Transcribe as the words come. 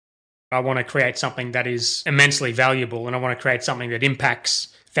I want to create something that is immensely valuable, and I want to create something that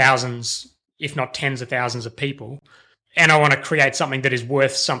impacts thousands, if not tens of thousands of people. And I want to create something that is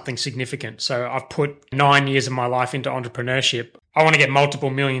worth something significant. So I've put 9 years of my life into entrepreneurship. I want to get multiple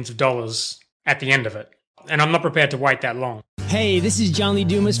millions of dollars at the end of it. And I'm not prepared to wait that long. Hey, this is John Lee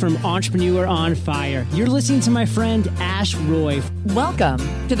Dumas from Entrepreneur on Fire. You're listening to my friend Ash Roy. Welcome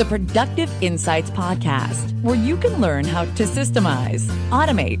to the Productive Insights Podcast, where you can learn how to systemize,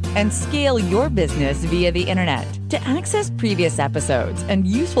 automate, and scale your business via the internet. To access previous episodes and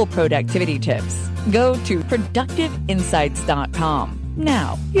useful productivity tips, go to productiveinsights.com.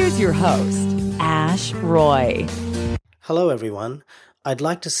 Now, here's your host, Ash Roy. Hello, everyone. I'd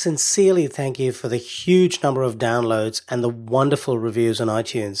like to sincerely thank you for the huge number of downloads and the wonderful reviews on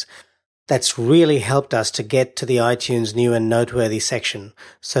iTunes. That's really helped us to get to the iTunes new and noteworthy section.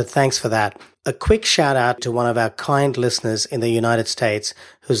 So thanks for that. A quick shout out to one of our kind listeners in the United States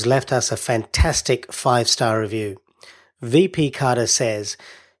who's left us a fantastic 5-star review. VP Carter says,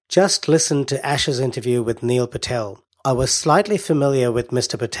 just listen to Ash's interview with Neil Patel. I was slightly familiar with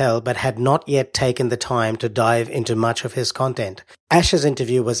Mr. Patel, but had not yet taken the time to dive into much of his content. Ash's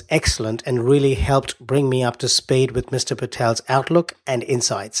interview was excellent and really helped bring me up to speed with Mr. Patel's outlook and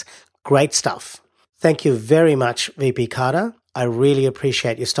insights. Great stuff. Thank you very much, VP Carter. I really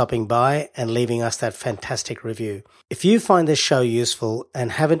appreciate you stopping by and leaving us that fantastic review. If you find this show useful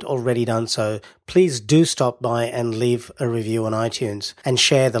and haven't already done so, please do stop by and leave a review on iTunes and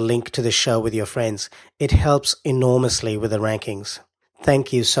share the link to the show with your friends. It helps enormously with the rankings.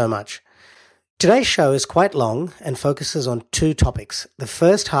 Thank you so much. Today's show is quite long and focuses on 2 topics. The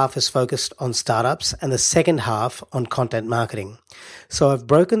first half is focused on startups and the second half on content marketing. So I've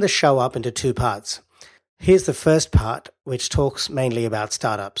broken the show up into 2 parts. Here's the first part, which talks mainly about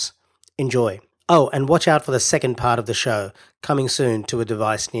startups. Enjoy. Oh, and watch out for the second part of the show, coming soon to a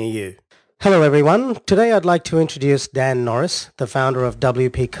device near you. Hello, everyone. Today I'd like to introduce Dan Norris, the founder of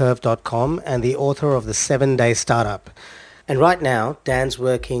WPCurve.com and the author of The 7-Day Startup. And right now, Dan's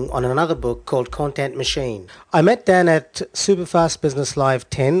working on another book called Content Machine. I met Dan at Superfast Business Live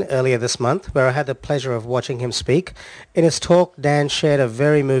 10 earlier this month, where I had the pleasure of watching him speak. In his talk, Dan shared a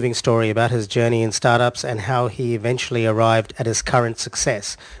very moving story about his journey in startups and how he eventually arrived at his current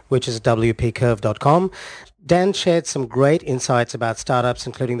success, which is WPCurve.com. Dan shared some great insights about startups,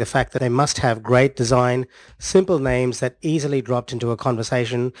 including the fact that they must have great design, simple names that easily dropped into a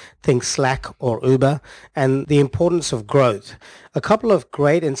conversation, think Slack or Uber, and the importance of growth. A couple of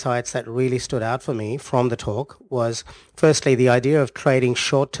great insights that really stood out for me from the talk was, firstly, the idea of trading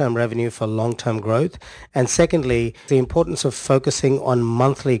short-term revenue for long-term growth, and secondly, the importance of focusing on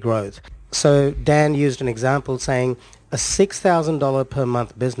monthly growth. So Dan used an example saying, a $6,000 per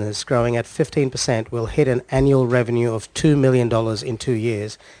month business growing at 15% will hit an annual revenue of $2 million in 2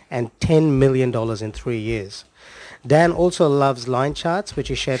 years and $10 million in 3 years. Dan also loves line charts, which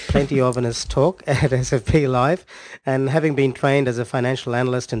he shared plenty of in his talk at SFP Live. And having been trained as a financial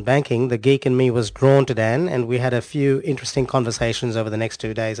analyst in banking, the geek in me was drawn to Dan, and we had a few interesting conversations over the next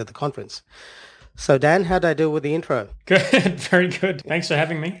 2 days at the conference. So Dan, how'd I do with the intro? Good, very good. Thanks for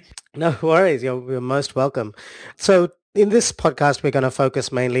having me. No worries. You're most welcome. So in this podcast, we're going to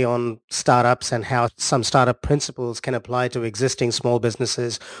focus mainly on startups and how some startup principles can apply to existing small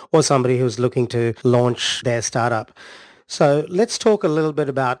businesses or somebody who's looking to launch their startup. So let's talk a little bit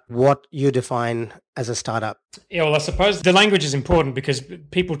about what you define as a startup. Yeah, well, I suppose the language is important because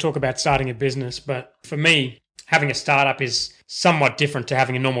people talk about starting a business, but for me, having a startup is somewhat different to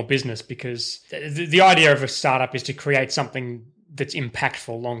having a normal business because the idea of a startup is to create something that's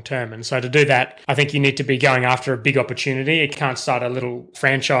impactful long term. And so to do that, I think you need to be going after a big opportunity. It can't start a little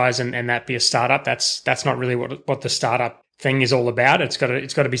franchise and that be a startup. That's not really what the startup thing is all about. It's got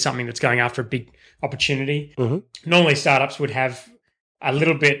to be something that's going after a big opportunity. Mm-hmm. Normally startups would have a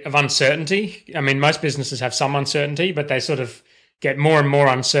little bit of uncertainty. I mean, most businesses have some uncertainty, but they sort of get more and more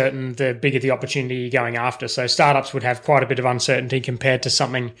uncertain the bigger the opportunity you're going after. So startups would have quite a bit of uncertainty compared to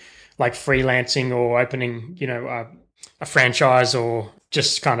something like freelancing or opening, a franchise or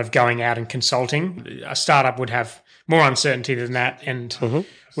just kind of going out and consulting. A startup would have more uncertainty than that and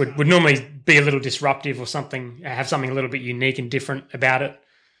would normally be a little disruptive or have something a little bit unique and different about it.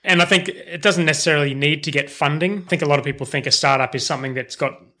 And I think it doesn't necessarily need to get funding. I think a lot of people think a startup is something that's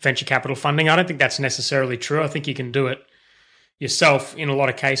got venture capital funding. I don't think that's necessarily true. I think you can do it yourself in a lot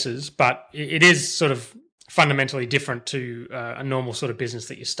of cases, but it is sort of fundamentally different to a normal sort of business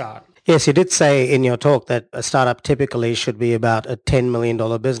that you start. Yes, you did say in your talk that a startup typically should be about a $10 million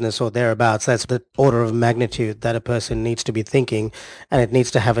business or thereabouts. That's the order of magnitude that a person needs to be thinking, and it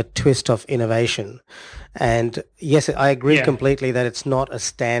needs to have a twist of innovation. And yes, I agree completely that it's not a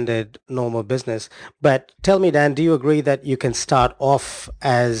standard normal business. But tell me, Dan, do you agree that you can start off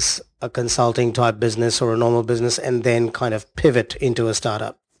as a consulting type business or a normal business and then kind of pivot into a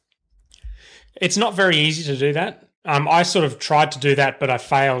startup? It's not very easy to do that. I sort of tried to do that, but I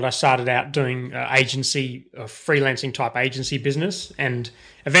failed. I started out doing freelancing type agency business, and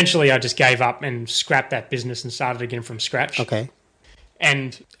eventually I just gave up and scrapped that business and started again from scratch. Okay.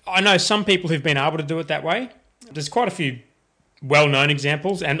 And I know some people who've been able to do it that way. There's quite a few well-known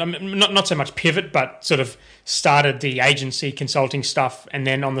examples, and not so much pivot, but sort of started the agency consulting stuff and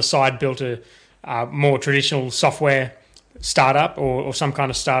then on the side built a more traditional software startup or some kind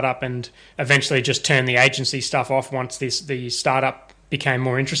of startup, and eventually just turned the agency stuff off once the startup became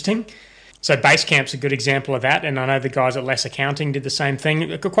more interesting. So Basecamp's a good example of that, and I know the guys at Less Accounting did the same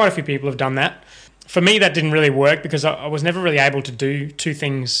thing. Quite a few people have done that. For me, that didn't really work because I was never really able to do two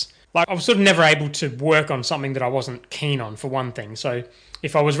things. Like, I was sort of never able to work on something that I wasn't keen on, for one thing. So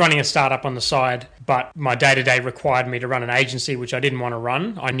if I was running a startup on the side, but my day-to-day required me to run an agency, which I didn't want to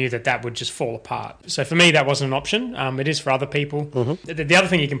run, I knew that would just fall apart. So for me, that wasn't an option. It is for other people. Mm-hmm. The other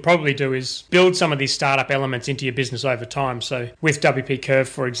thing you can probably do is build some of these startup elements into your business over time. So with WP Curve,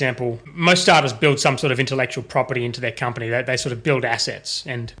 for example, most startups build some sort of intellectual property into their company. They sort of build assets.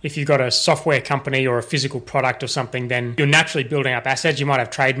 And if you've got a software company or a physical product or something, then you're naturally building up assets. You might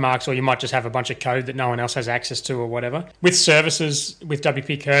have trademarks, or you might just have a bunch of code that no one else has access to or whatever. With services, with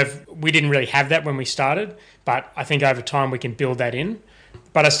WP Curve, we didn't really have that when we started, but I think over time we can build that in.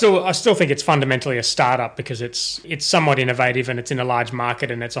 But I still think it's fundamentally a startup because it's somewhat innovative and it's in a large market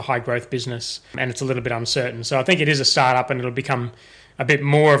and it's a high growth business and it's a little bit uncertain. So I think it is a startup, and it'll become a bit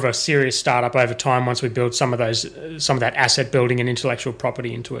more of a serious startup over time once we build some of that asset building and intellectual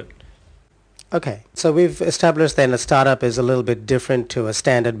property into it. Okay, so we've established then a startup is a little bit different to a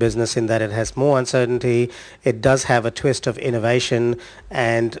standard business in that it has more uncertainty, it does have a twist of innovation,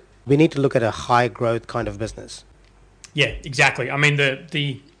 and we need to look at a high growth kind of business. Yeah, exactly. I mean,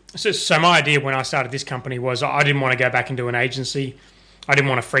 so my idea when I started this company was I didn't want to go back and do an agency. I didn't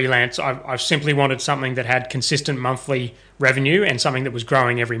want to freelance. I simply wanted something that had consistent monthly revenue and something that was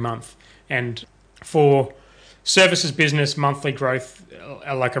growing every month. And for services business, monthly growth,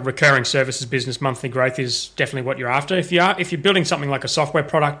 like a recurring services business, monthly growth is definitely what you're after. If you're building something like a software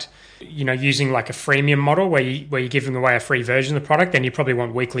product, using like a freemium model where you're giving away a free version of the product, then you probably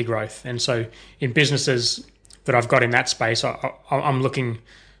want weekly growth. And so in businesses that I've got in that space, I'm looking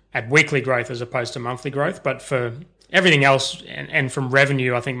at weekly growth as opposed to monthly growth. But for everything else and from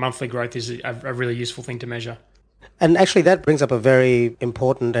revenue, I think monthly growth is a really useful thing to measure. And actually, that brings up a very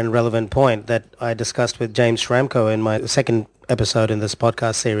important and relevant point that I discussed with James Schramko in my second episode in this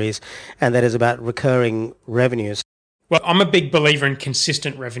podcast series, and that is about recurring revenues. Well, I'm a big believer in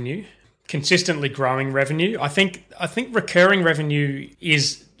consistent revenue, consistently growing revenue. I think recurring revenue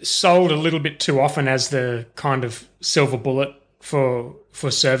is sold a little bit too often as the kind of silver bullet for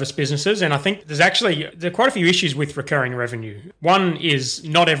service businesses, and I think there are quite a few issues with recurring revenue. One is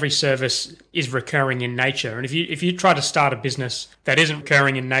not every service is recurring in nature, and if you try to start a business that isn't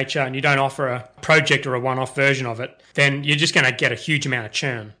recurring in nature and you don't offer a project or a one-off version of it, then you're just going to get a huge amount of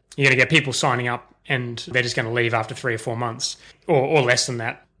churn. You're going to get people signing up and they're just going to leave after 3 or 4 months or less than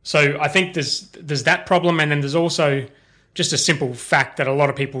that. So I think there's that problem, and then there's also just a simple fact that a lot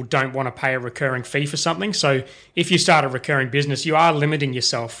of people don't want to pay a recurring fee for something. So if you start a recurring business, you are limiting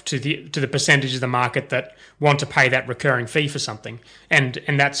yourself to the percentage of the market that want to pay that recurring fee for something. And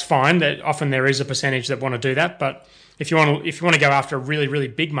that's fine. That often there is a percentage that want to do that. But if you want to go after a really, really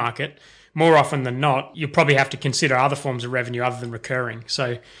big market, more often than not, you probably have to consider other forms of revenue other than recurring.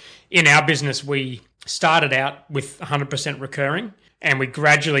 So in our business, we started out with 100% recurring, and we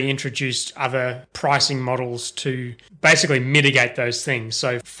gradually introduced other pricing models to basically mitigate those things.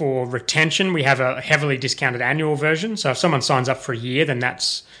 So for retention, we have a heavily discounted annual version. So if someone signs up for a year, then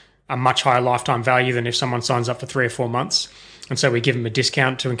that's a much higher lifetime value than if someone signs up for 3 or 4 months. And so we give them a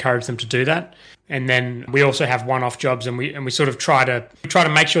discount to encourage them to do that. And then we also have one-off jobs, and we sort of try to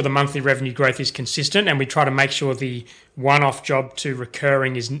make sure the monthly revenue growth is consistent, and we try to make sure the one-off job to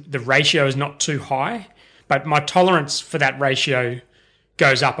recurring the ratio is not too high. But my tolerance for that ratio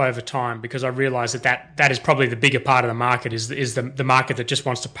goes up over time because I realise that is probably the bigger part of the market is the market that just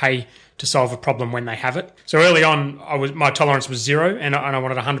wants to pay to solve a problem when they have it. So early on, my tolerance was 0 and I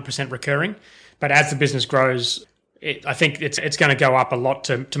wanted 100% recurring. But as the business grows, I think it's going to go up a lot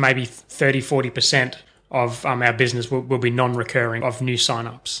to maybe 30-40% of our business will be non-recurring of new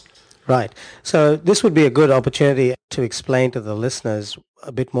sign-ups. Right. So this would be a good opportunity to explain to the listeners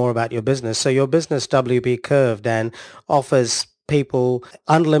a bit more about your business. So your business, WP Curve, Dan, offers people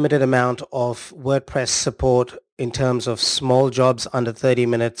unlimited amount of WordPress support in terms of small jobs under 30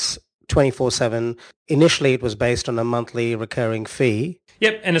 minutes, 24/7. Initially, it was based on a monthly recurring fee.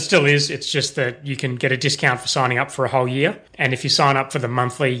 Yep, and it still is. It's just that you can get a discount for signing up for a whole year. And if you sign up for the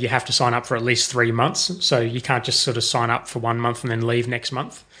monthly, you have to sign up for at least 3 months. So you can't just sort of sign up for 1 month and then leave next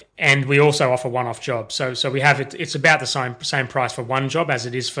month. And we also offer one-off jobs. So we have it. It's about the same price for one job as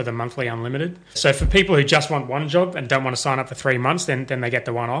it is for the monthly unlimited. So for people who just want one job and don't want to sign up for 3 months, then they get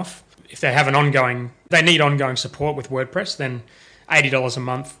the one-off. If they have they need ongoing support with WordPress, then $80 a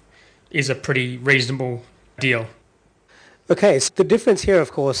month is a pretty reasonable deal. Okay, so the difference here,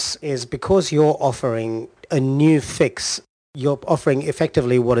 of course, is because you're offering a new fix, you're offering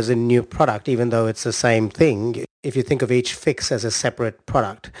effectively what is a new product, even though it's the same thing, if you think of each fix as a separate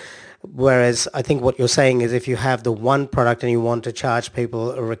product. Whereas I think what you're saying is if you have the one product and you want to charge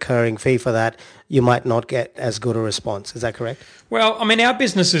people a recurring fee for that, you might not get as good a response. Is that correct? Well, I mean, our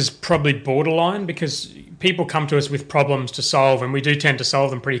business is probably borderline because people come to us with problems to solve and we do tend to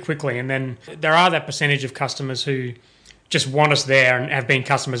solve them pretty quickly. And then there are that percentage of customers who just want us there and have been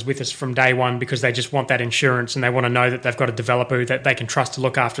customers with us from day one because they just want that insurance and they want to know that they've got a developer that they can trust to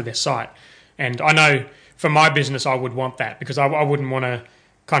look after their site. And I know for my business, I would want that because I wouldn't want to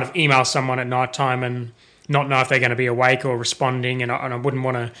kind of email someone at night time and not know if they're going to be awake or responding. And I wouldn't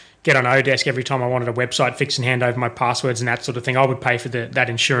want to get on Odesk every time I wanted a website fix and hand over my passwords and that sort of thing. I would pay for that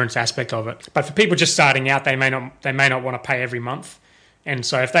insurance aspect of it. But for people just starting out, they may not want to pay every month. And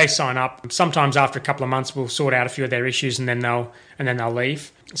so if they sign up, sometimes after a couple of months, we'll sort out a few of their issues and then they'll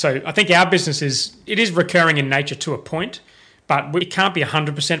leave. So I think our business is recurring in nature to a point, but it can't be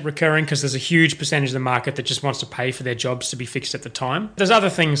 100% recurring because there's a huge percentage of the market that just wants to pay for their jobs to be fixed at the time. There's other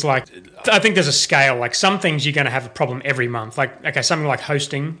things like, I think there's a scale, like some things you're going to have a problem every month. Like, okay, something like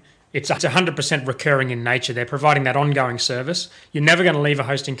hosting, it's 100% recurring in nature. They're providing that ongoing service. You're never going to leave a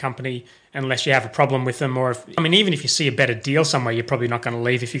hosting company unless you have a problem with them. Or even if you see a better deal somewhere, you're probably not going to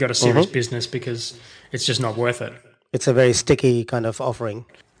leave if you've got a serious business because it's just not worth it. It's a very sticky kind of offering.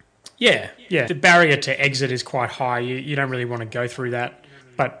 Yeah. The barrier to exit is quite high. You don't really want to go through that.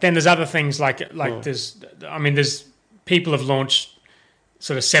 But then there's other things there's people have launched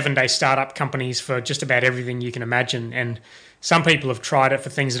sort of 7-day startup companies for just about everything you can imagine. And some people have tried it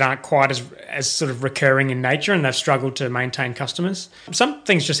for things that aren't quite as sort of recurring in nature and they've struggled to maintain customers. Some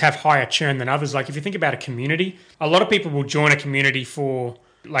things just have higher churn than others. Like if you think about a community, a lot of people will join a community for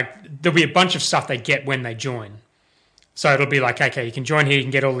there'll be a bunch of stuff they get when they join. So it'll be like, okay, you can join here, you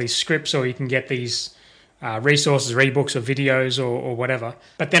can get all these scripts or you can get these resources or ebooks or videos or whatever.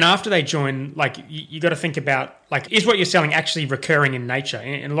 But then after they join, you got to think about, is what you're selling actually recurring in nature?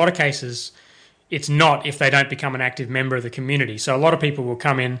 In a lot of cases, it's not if they don't become an active member of the community. So a lot of people will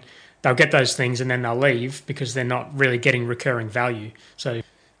come in, they'll get those things and then they'll leave because they're not really getting recurring value. So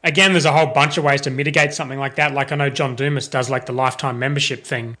again, there's a whole bunch of ways to mitigate something like that. Like I know John Dumas does the lifetime membership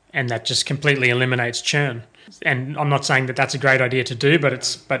thing and that just completely eliminates churn. And I'm not saying that that's a great idea to do, but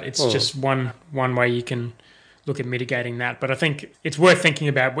it's just one way you can look at mitigating that. But I think it's worth thinking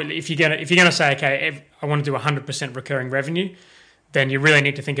about if you're going to say, okay, I want to do 100% recurring revenue, then you really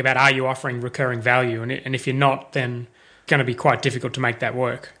need to think about, are you offering recurring value? And if you're not, then it's going to be quite difficult to make that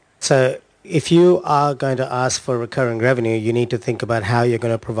work. So if you are going to ask for recurring revenue, you need to think about how you're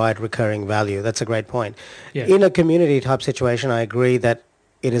going to provide recurring value. That's a great point. Yeah. In a community type situation, I agree that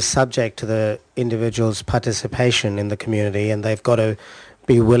it is subject to the individual's participation in the community and they've got to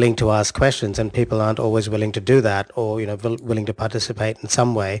be willing to ask questions, and people aren't always willing to do that or willing to participate in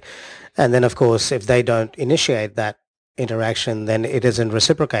some way. And then, of course, if they don't initiate that interaction, then it isn't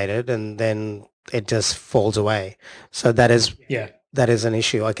reciprocated and then it just falls away. So that is an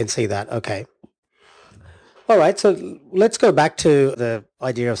issue. I can see that. Okay. All right. So let's go back to the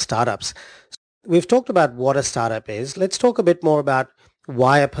idea of startups. We've talked about what a startup is. Let's talk a bit more about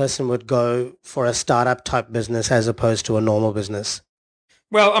why a person would go for a startup type business as opposed to a normal business.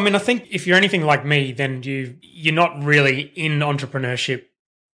 Well, I think if you're anything like me, then you're not really in entrepreneurship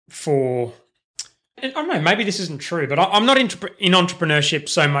for, I don't know, maybe this isn't true, but I'm not in entrepreneurship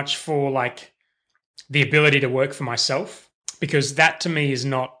so much for the ability to work for myself, because that to me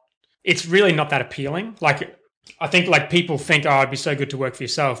it's really not that appealing. I think people think, oh, it'd be so good to work for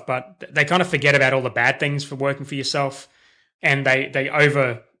yourself, but they kind of forget about all the bad things for working for yourself. And they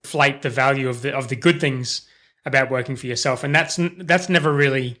overflate the value of the good things about working for yourself, and that's never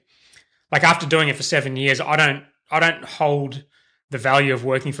really, after doing it for 7 years, I don't hold the value of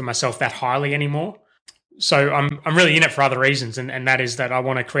working for myself that highly anymore. So I'm really in it for other reasons, and that is that I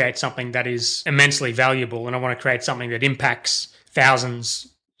want to create something that is immensely valuable, and I want to create something that impacts thousands,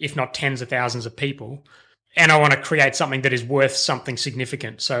 if not tens of thousands of people. And I want to create something that is worth something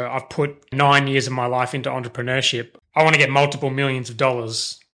significant. So I've put 9 years of my life into entrepreneurship. I want to get multiple millions of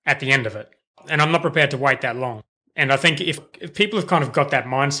dollars at the end of it. And I'm not prepared to wait that long. And I think if people have kind of got that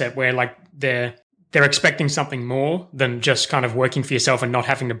mindset where like they're expecting something more than just kind of working for yourself and not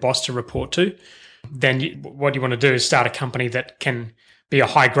having a boss to report to, then what you want to do is start a company that can be a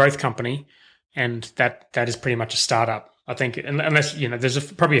high growth company. And that is pretty much a startup. I think, unless,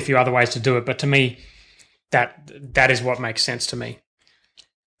 there's probably a few other ways to do it. But to me, that is what makes sense to me.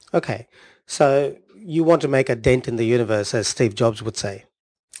 Okay. So you want to make a dent in the universe, as Steve Jobs would say.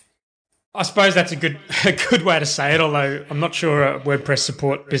 I suppose that's a good way to say it, although I'm not sure a WordPress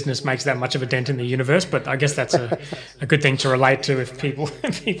support business makes that much of a dent in the universe, but I guess that's a good thing to relate to if people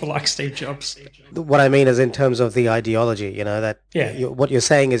like Steve Jobs. What I mean is in terms of the ideology, what you're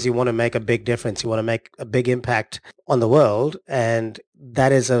saying is you want to make a big difference, you want to make a big impact on the world, and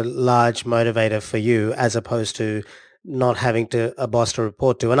that is a large motivator for you as opposed to not having a boss to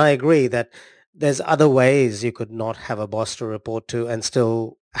report to. And I agree that there's other ways you could not have a boss to report to and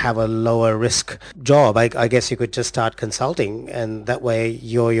still have a lower risk job. I guess you could just start consulting, and that way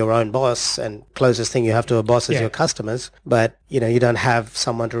you're your own boss, and closest thing you have to a boss is your customers. But you don't have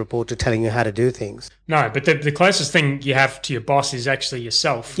someone to report to telling you how to do things. No, but the closest thing you have to your boss is actually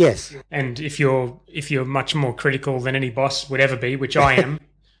yourself. Yes. And if you're much more critical than any boss would ever be, which I am,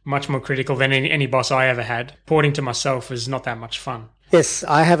 much more critical than any boss I ever had, reporting to myself is not that much fun. Yes,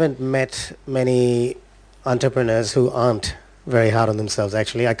 I haven't met many entrepreneurs who aren't very hard on themselves,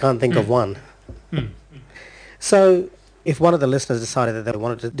 actually. I can't think of one. So if one of the listeners decided that they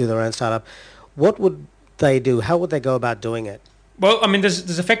wanted to do their own startup, what would they do? How would they go about doing it? Well, I mean,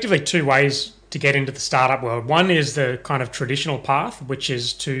 there's effectively two ways to get into the startup world. One is the kind of traditional path, which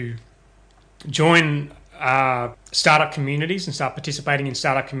is to join startup communities and start participating in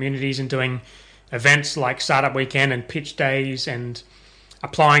startup communities and doing events like Startup Weekend and pitch days and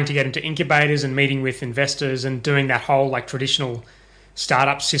applying to get into incubators and meeting with investors and doing that whole like traditional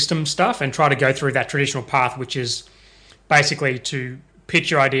startup system stuff, and try to go through that traditional path, which is basically to pitch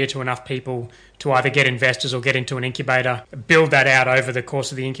your idea to enough people to either get investors or get into an incubator, build that out over the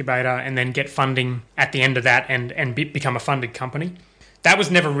course of the incubator, and then get funding at the end of that and become a funded company. That was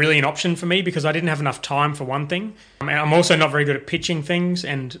never really an option for me because I didn't have enough time, for one thing. And I'm also not very good at pitching things,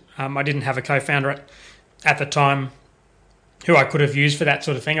 and I didn't have a co-founder at the time who I could have used for that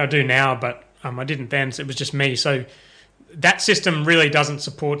sort of thing. I do now, but I didn't then, so it was just me. So that system really doesn't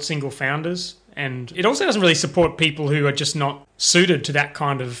support single founders, and it also doesn't really support people who are just not suited to that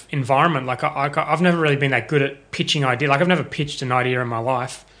kind of environment. Like I've never really been that good at pitching idea. Like I've never pitched an idea in my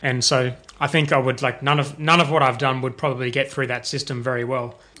life, and so I think I would none of what I've done would probably get through that system very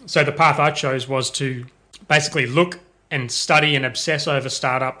well. So the path I chose was to basically look and study and obsess over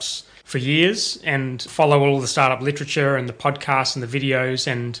startups for years and follow all the startup literature and the podcasts and the videos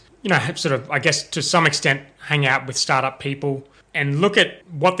and, sort of, I guess, to some extent, hang out with startup people and look at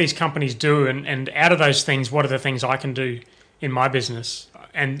what these companies do and out of those things, what are the things I can do in my business?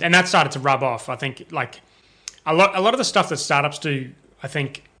 And that started to rub off. I think, like, a lot of the stuff that startups do, I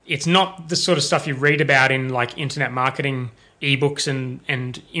think, it's not the sort of stuff you read about in, like, internet marketing ebooks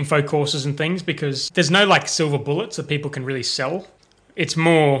and info courses and things, because there's no, like, silver bullets that people can really sell. It's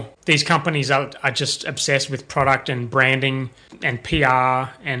more these companies are just obsessed with product and branding and PR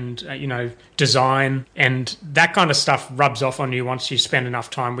and, design. And that kind of stuff rubs off on you once you spend enough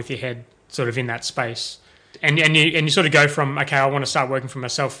time with your head sort of in that space. And you sort of go from, okay, I want to start working for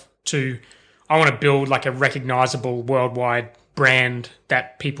myself to I want to build like a recognizable worldwide brand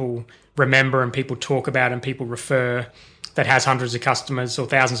that people remember and people talk about and people refer, that has hundreds of customers or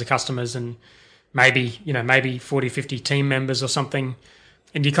thousands of customers and maybe 40, 50 team members or something.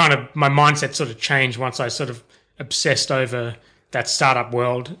 And my mindset sort of changed once I sort of obsessed over that startup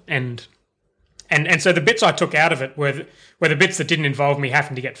world. And so the bits I took out of it were the bits that didn't involve me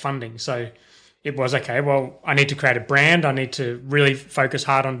having to get funding. So it was, okay, well, I need to create a brand. I need to really focus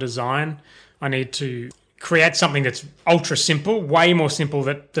hard on design. I need to create something that's ultra simple, way more simple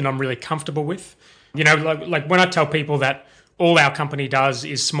than I'm really comfortable with. Like when I tell people that all our company does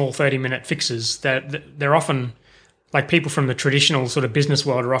is small 30-minute fixes, that they're often, like, people from the traditional sort of business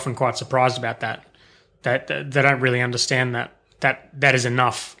world are often quite surprised about that they don't really understand that is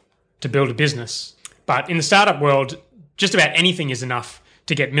enough to build a business. But in the startup world, just about anything is enough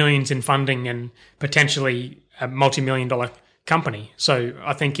to get millions in funding and potentially a multi-million-dollar company. So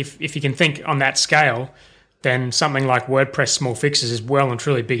I think if you can think on that scale, then something like WordPress small fixes is well and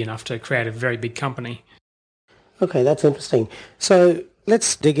truly big enough to create a very big company. Okay, that's interesting. So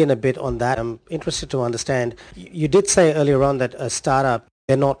let's dig in a bit on that. I'm interested to understand. You did say earlier on that a startup,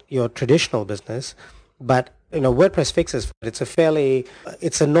 they're not your traditional business, but WordPress Fixes,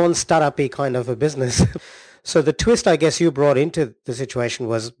 it's a non-startup-y kind of a business. So the twist, I guess, you brought into the situation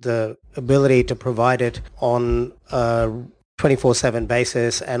was the ability to provide it on a 24/7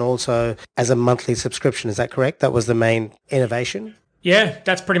 basis and also as a monthly subscription. Is that correct? That was the main innovation? Yeah,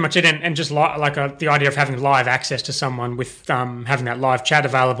 that's pretty much it. And just the idea of having live access to someone with having that live chat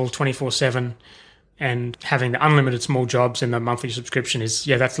available 24/7 and having the unlimited small jobs and the monthly subscription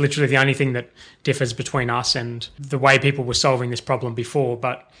that's literally the only thing that differs between us and the way people were solving this problem before.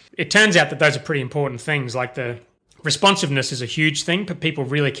 But it turns out that those are pretty important things. Like the responsiveness is a huge thing, but people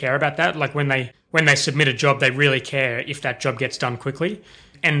really care about that. Like when they submit a job, they really care if that job gets done quickly.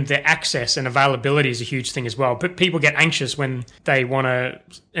 And the access and availability is a huge thing as well. But people get anxious when they want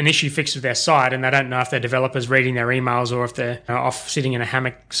an issue fixed with their site and they don't know if their developer's reading their emails or if they're off sitting in a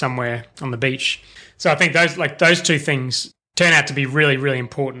hammock somewhere on the beach. So I think those two things turn out to be really, really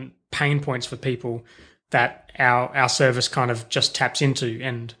important pain points for people that our service kind of just taps into.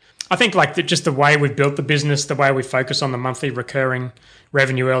 And I think just the way we've built the business, the way we focus on the monthly recurring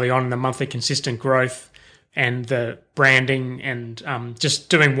revenue early on and the monthly consistent growth and the branding and just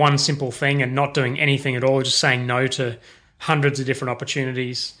doing one simple thing and not doing anything at all, just saying no to hundreds of different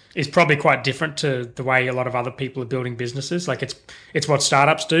opportunities is probably quite different to the way a lot of other people are building businesses. Like it's what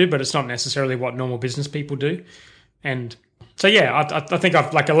startups do, but it's not necessarily what normal business people do. And so, I think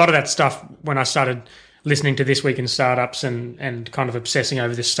I've a lot of that stuff when I started listening to This Week in Startups and kind of obsessing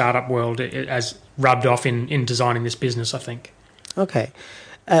over this startup world, it has rubbed off in designing this business, I think. Okay.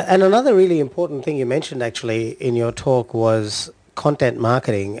 And another really important thing you mentioned actually in your talk was content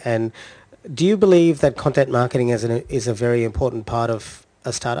marketing. And do you believe that content marketing is a very important part of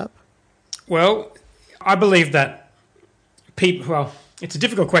a startup? Well, I believe that it's a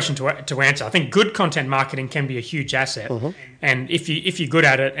difficult question to answer. I think good content marketing can be a huge asset. Mm-hmm. And if you're good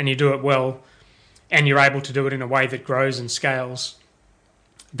at it and you do it well and you're able to do it in a way that grows and scales,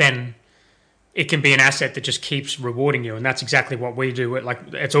 then it can be an asset that just keeps rewarding you. And that's exactly what we do.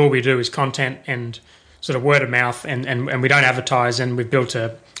 It's all we do is content and sort of word of mouth, and we don't advertise, and we've built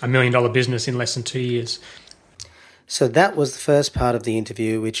a $1 million business in less than 2 years. So that was the first part of the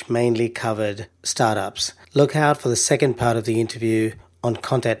interview, which mainly covered startups. Look out for the second part of the interview on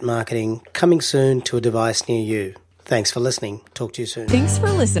content marketing, coming soon to a device near you. Thanks for listening. Talk to you soon. Thanks for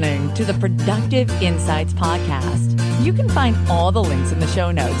listening to the Productive Insights Podcast. You can find all the links in the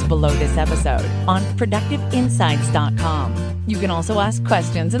show notes below this episode on productiveinsights.com. You can also ask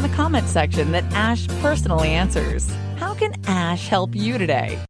questions in the comments section that Ash personally answers. How can Ash help you today?